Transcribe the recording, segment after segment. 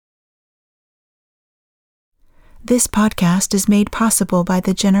This podcast is made possible by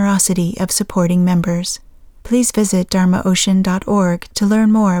the generosity of supporting members. Please visit dharmaocean.org to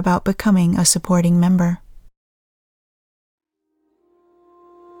learn more about becoming a supporting member.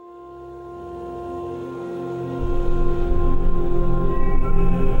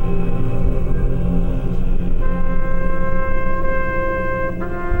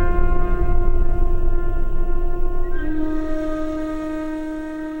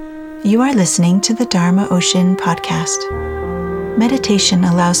 You are listening to the Dharma Ocean podcast. Meditation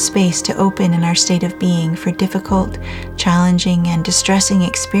allows space to open in our state of being for difficult, challenging, and distressing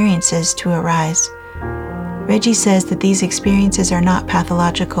experiences to arise. Reggie says that these experiences are not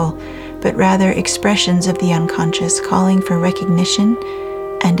pathological, but rather expressions of the unconscious calling for recognition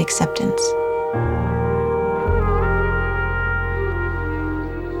and acceptance.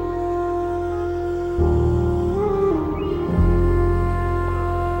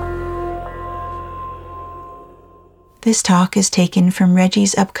 This talk is taken from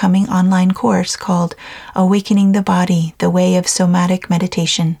Reggie's upcoming online course called Awakening the Body, the Way of Somatic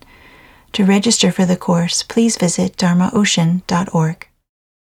Meditation. To register for the course, please visit dharmaocean.org.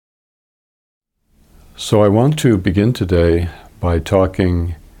 So I want to begin today by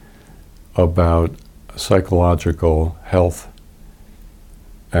talking about psychological health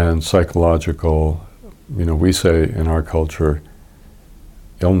and psychological, we say in our culture,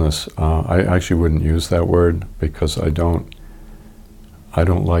 illness. I actually wouldn't use that word because I don't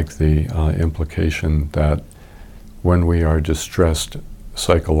like the implication that when we are distressed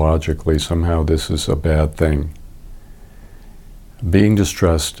psychologically, somehow this is a bad thing. Being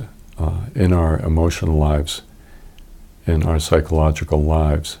distressed in our emotional lives, in our psychological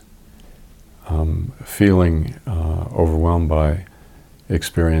lives, feeling overwhelmed by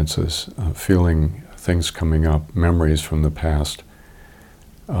experiences, feeling things coming up, memories from the past,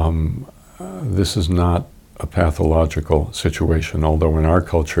 this is not a pathological situation, although in our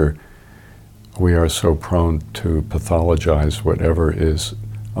culture we are so prone to pathologize whatever is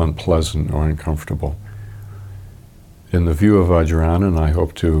unpleasant or uncomfortable. In the view of Vajrayana, and I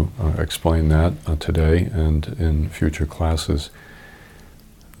hope to explain that today and in future classes,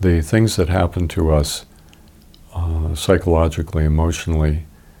 the things that happen to us psychologically, emotionally,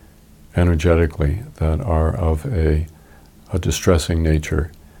 energetically, that are of a distressing nature,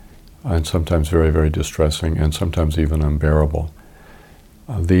 and sometimes very, very distressing, and sometimes even unbearable.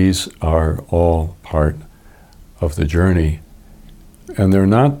 These are all part of the journey, and they're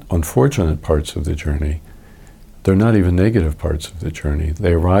not unfortunate parts of the journey. They're not even negative parts of the journey.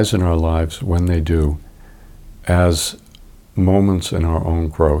 They arise in our lives when they do as moments in our own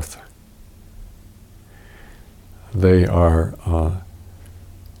growth. They are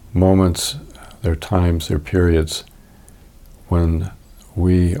moments, they're times, they're periods when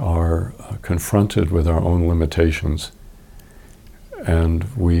we are confronted with our own limitations and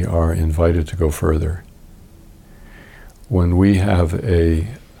we are invited to go further. When we have a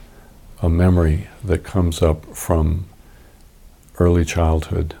memory that comes up from early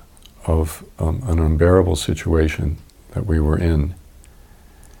childhood of an unbearable situation that we were in,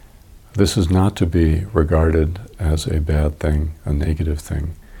 this is not to be regarded as a bad thing, a negative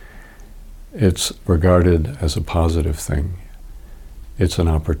thing. It's regarded as a positive thing. It's an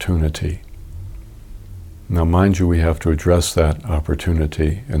opportunity. Now, mind you, we have to address that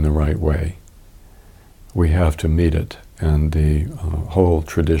opportunity in the right way. We have to meet it, and the whole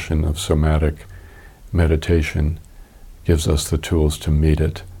tradition of somatic meditation gives us the tools to meet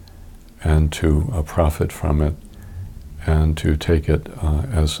it and to profit from it and to take it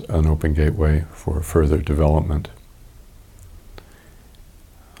as an open gateway for further development.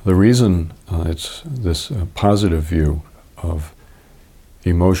 The reason it's this positive view of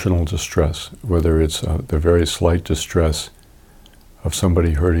emotional distress, whether it's the very slight distress of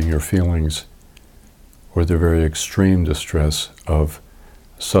somebody hurting your feelings or the very extreme distress of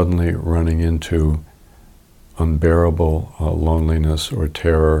suddenly running into unbearable loneliness or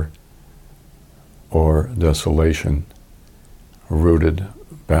terror or desolation rooted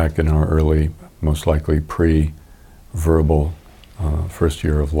back in our early, most likely pre-verbal first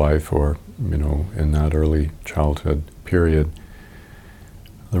year of life or, in that early childhood period.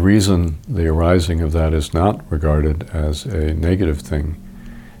 The reason the arising of that is not regarded as a negative thing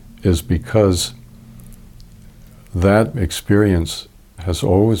is because that experience has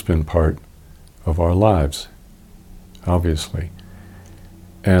always been part of our lives, obviously.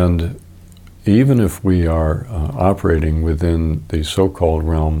 And even if we are operating within the so-called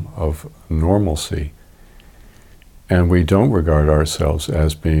realm of normalcy, and we don't regard ourselves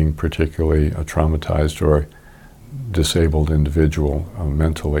as being particularly traumatized or disabled individual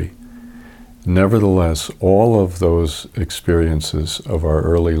mentally, Nevertheless, all of those experiences of our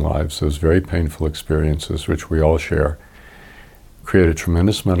early lives, those very painful experiences which we all share, create a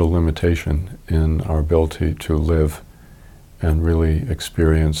tremendous mental limitation in our ability to live and really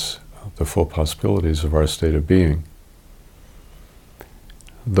experience the full possibilities of our state of being.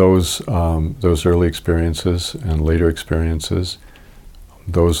 Those early experiences and later experiences,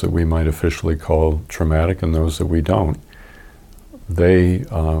 those that we might officially call traumatic and those that we don't,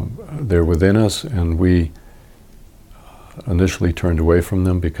 they're within us, and we initially turned away from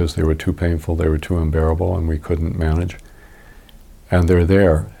them because they were too painful, they were too unbearable, and we couldn't manage. And they're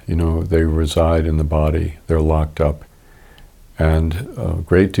there, they reside in the body, they're locked up. And a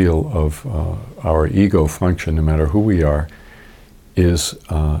great deal of our ego function, no matter who we are, is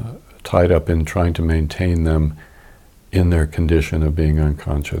tied up in trying to maintain them in their condition of being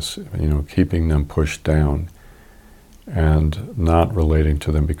unconscious, keeping them pushed down and not relating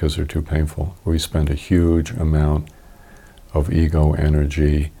to them because they're too painful. We spend a huge amount of ego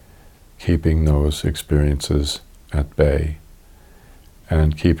energy keeping those experiences at bay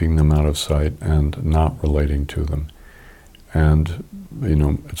and keeping them out of sight and not relating to them. And,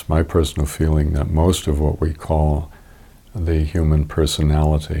 it's my personal feeling that most of what we call the human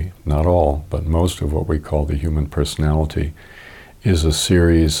personality, not all, but most of what we call the human personality, is a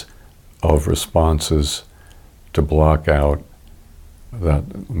series of responses to block out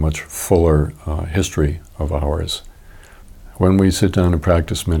that much fuller history of ours. When we sit down and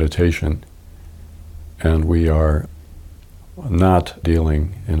practice meditation, and we are not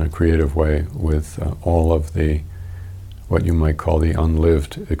dealing in a creative way with all of the what you might call the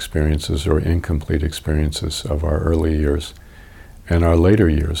unlived experiences or incomplete experiences of our early years and our later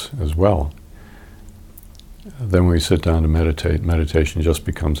years as well. Then when we sit down to meditate, meditation just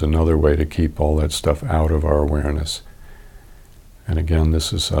becomes another way to keep all that stuff out of our awareness. And again,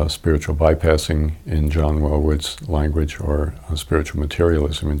 this is spiritual bypassing in John Welwood's language, or spiritual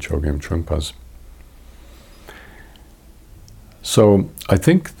materialism in Chogyam Trungpa's. So I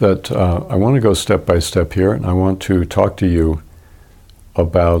think that I want to go step by step here, and I want to talk to you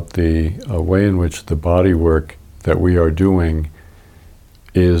about the way in which the body work that we are doing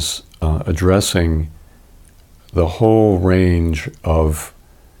is addressing the whole range of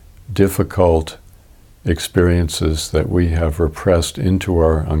difficult experiences that we have repressed into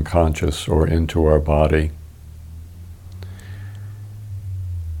our unconscious or into our body.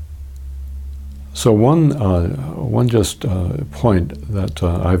 So one just point that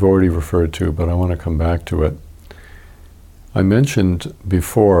I've already referred to, but I want to come back to it. I mentioned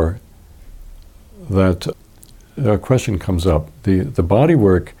before that a question comes up. The body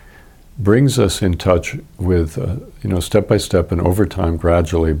work brings us in touch with, step by step and over time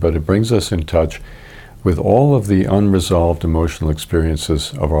gradually, but it brings us in touch with all of the unresolved emotional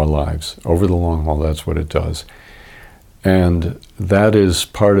experiences of our lives. Over the long haul, that's what it does. And that is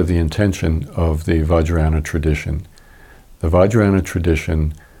part of the intention of the Vajrayana tradition. The Vajrayana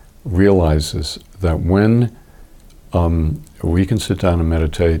tradition realizes that when we can sit down and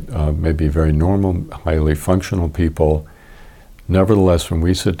meditate, maybe very normal, highly functional people, nevertheless, when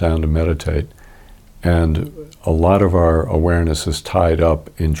we sit down to meditate, and a lot of our awareness is tied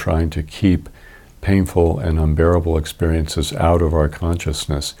up in trying to keep painful and unbearable experiences out of our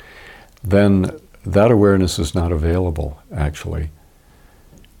consciousness, then that awareness is not available, actually.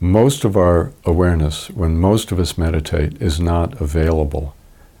 Most of our awareness, when most of us meditate, is not available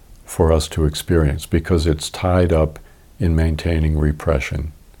for us to experience because it's tied up in maintaining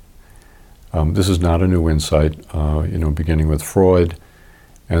repression. This is not a new insight, beginning with Freud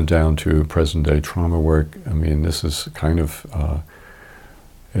and down to present-day trauma work. I mean, this is kind of,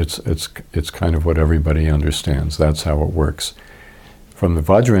 it's kind of what everybody understands. That's how it works. From the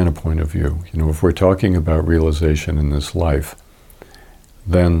Vajrayana point of view, if we're talking about realization in this life,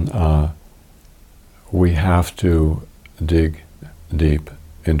 then we have to dig deep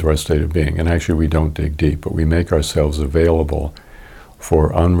into our state of being. And actually we don't dig deep, but we make ourselves available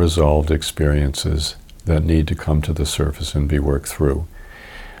for unresolved experiences that need to come to the surface and be worked through.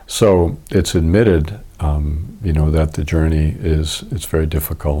 So it's admitted, that the journey it's very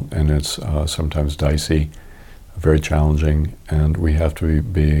difficult and it's sometimes dicey, very challenging, and we have to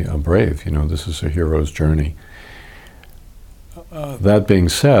be brave. This is a hero's journey. That being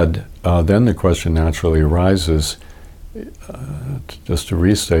said, then the question naturally arises, just to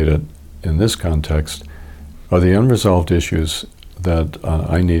restate it in this context, are the unresolved issues that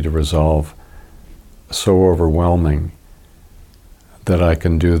I need to resolve so overwhelming that I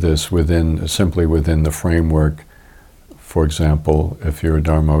can do this simply within the framework? For example, if you're a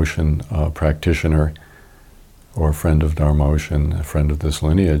Dharma Ocean practitioner, or a friend of Dharma Ocean, a friend of this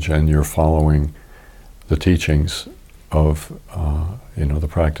lineage, and you're following the teachings of the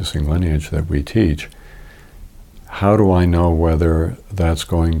practicing lineage that we teach, how do I know whether that's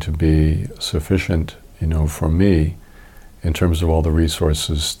going to be sufficient, for me in terms of all the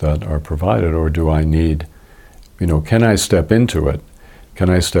resources that are provided, or do I need, can I step into it? Can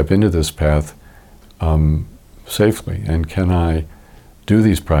I step into this path safely? And can I do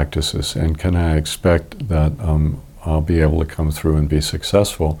these practices? And can I expect that I'll be able to come through and be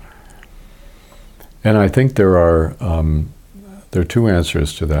successful? And I think there are two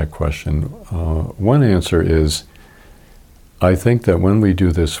answers to that question. One answer is, I think that when we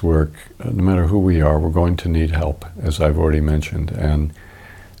do this work, no matter who we are, we're going to need help, as I've already mentioned. And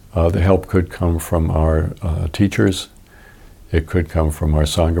the help could come from our teachers, it could come from our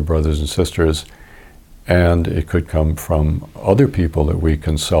Sangha brothers and sisters, and it could come from other people that we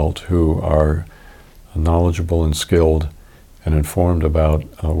consult who are knowledgeable and skilled and informed about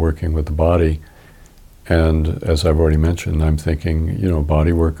working with the body. And as I've already mentioned, I'm thinking,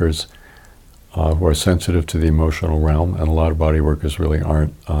 body workers who are sensitive to the emotional realm, and a lot of body workers really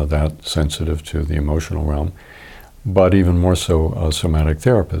aren't that sensitive to the emotional realm, but even more so somatic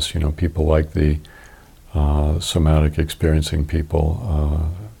therapists, people like the somatic experiencing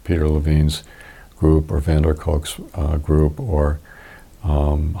people, Peter Levine's group, or Van der Kolk's group, or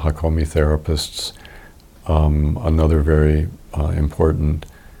Hakomi therapists, another very important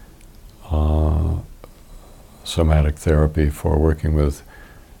somatic therapy for working with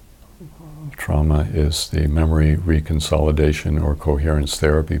trauma is the memory reconsolidation or coherence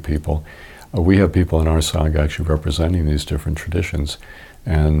therapy people. We have people in our Sangha actually representing these different traditions,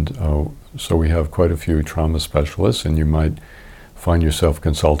 and so we have quite a few trauma specialists, and you might find yourself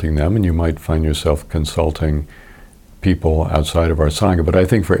consulting them, and you might find yourself consulting people outside of our Sangha. But I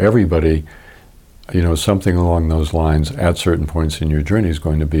think for everybody, something along those lines at certain points in your journey is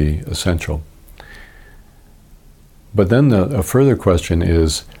going to be essential. But then a further question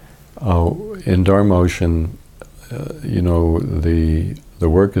is, in Dharma Ocean, the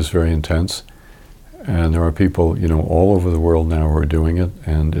work is very intense, and there are people, all over the world now who are doing it,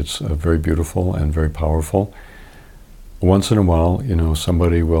 and it's very beautiful and very powerful. Once in a while,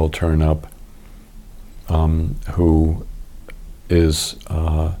 somebody will turn up who is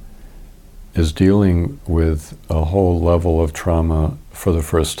dealing with a whole level of trauma for the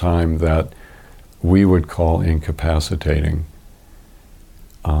first time that we would call incapacitating.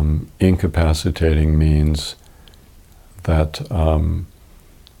 Incapacitating means that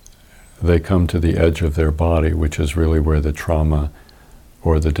they come to the edge of their body, which is really where the trauma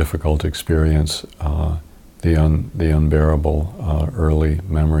or the difficult experience, the unbearable early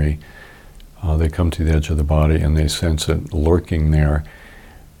memory, they come to the edge of the body and they sense it lurking there,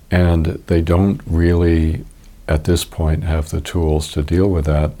 and they don't really at this point have the tools to deal with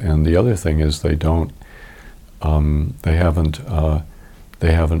that. And the other thing is they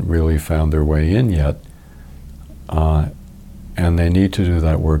haven't really found their way in yet, and they need to do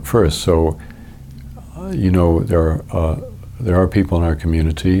that work first. So, there are people in our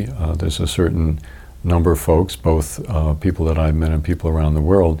community. There's a certain number of folks, both people that I've met and people around the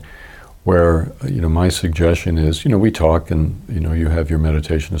world, where my suggestion is, we talk, and you have your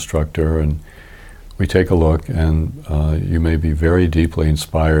meditation instructor, and we take a look, and you may be very deeply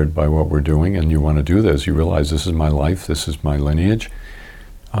inspired by what we're doing, and you want to do this. You realize this is my life, this is my lineage.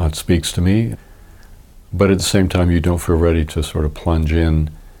 It speaks to me, but at the same time, you don't feel ready to sort of plunge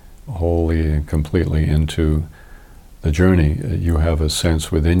in wholly and completely into the journey. You have a sense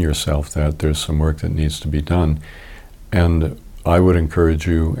within yourself that there's some work that needs to be done. And I would encourage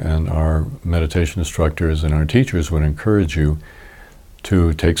you, and our meditation instructors and our teachers would encourage you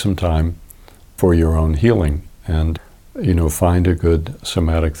to take some time for your own healing, and find a good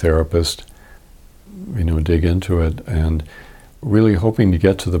somatic therapist, dig into it, and really hoping to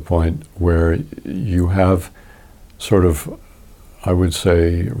get to the point where you have sort of, I would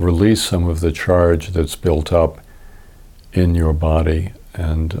say, release some of the charge that's built up in your body,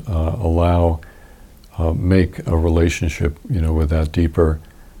 and make a relationship, with that deeper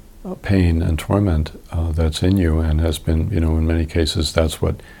pain and torment that's in you, and has been, in many cases, that's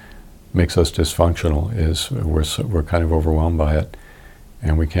what makes us dysfunctional, is we're kind of overwhelmed by it,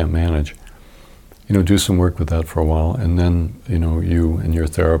 and we can't manage. Do some work with that for a while, and then, you and your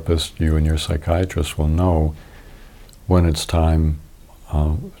therapist, you and your psychiatrist will know when it's time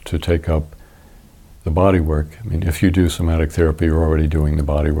to take up the body work. I mean, if you do somatic therapy, you're already doing the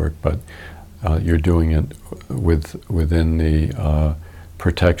body work, but you're doing it within the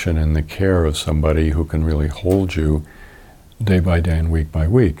protection and the care of somebody who can really hold you day by day and week by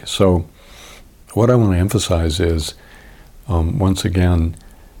week. So what I want to emphasize is, once again,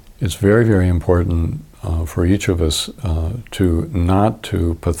 it's very, very important for each of us to not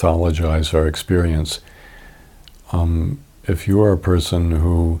to pathologize our experience. If you are a person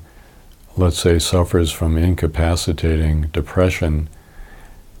who, let's say, suffers from incapacitating depression,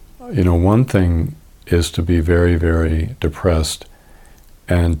 one thing is to be very, very depressed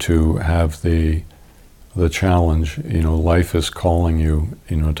and to have the challenge, life is calling you,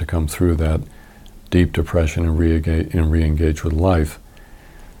 to come through that deep depression and re-engage with life.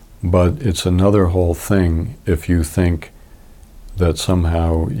 But it's another whole thing if you think that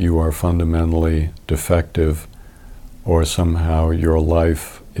somehow you are fundamentally defective, or somehow your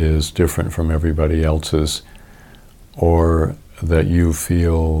life is different from everybody else's, or that you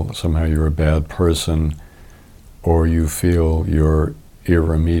feel somehow you're a bad person, or you feel you're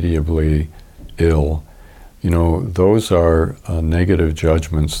irremediably ill. Those are negative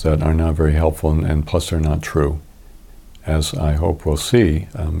judgments that are not very helpful, and plus they're not true. As I hope we'll see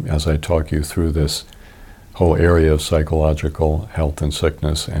as I talk you through this whole area of psychological health and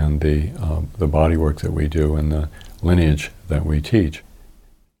sickness and the body work that we do and the lineage that we teach.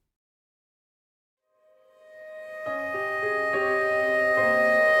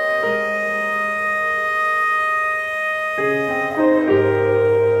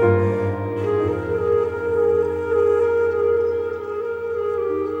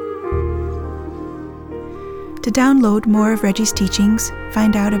 To download more of Reggie's teachings,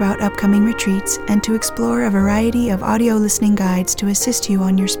 find out about upcoming retreats, and to explore a variety of audio listening guides to assist you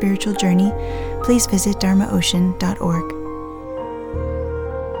on your spiritual journey, please visit dharmaocean.org.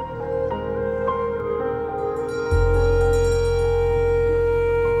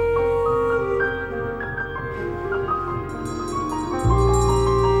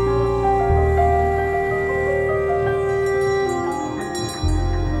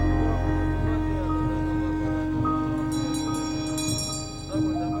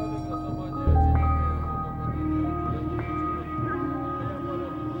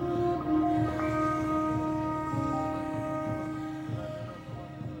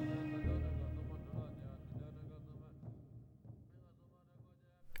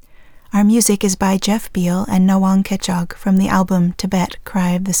 Our music is by Jeff Beal and Nawang Kechog from the album Tibet,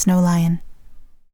 Cry of the Snow Lion.